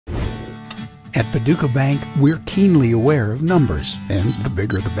At Paducah Bank, we're keenly aware of numbers, and the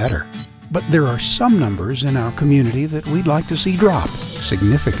bigger the better. But there are some numbers in our community that we'd like to see drop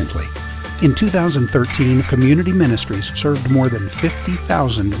significantly. In 2013, community ministries served more than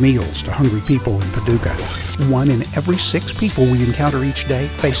 50,000 meals to hungry people in Paducah. 1 in every 6 people we encounter each day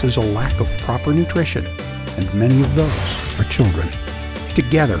faces a lack of proper nutrition, and many of those are children.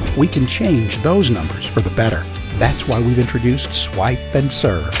 Together, we can change those numbers for the better. That's why we've introduced Swipe and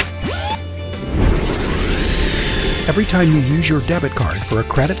Serve. Every time you use your debit card for a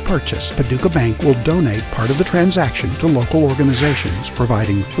credit purchase, Paducah Bank will donate part of the transaction to local organizations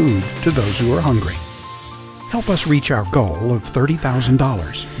providing food to those who are hungry. Help us reach our goal of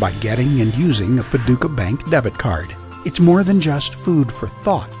 $30,000 by getting and using a Paducah Bank debit card. It's more than just food for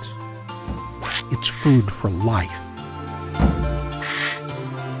thought. It's food for life.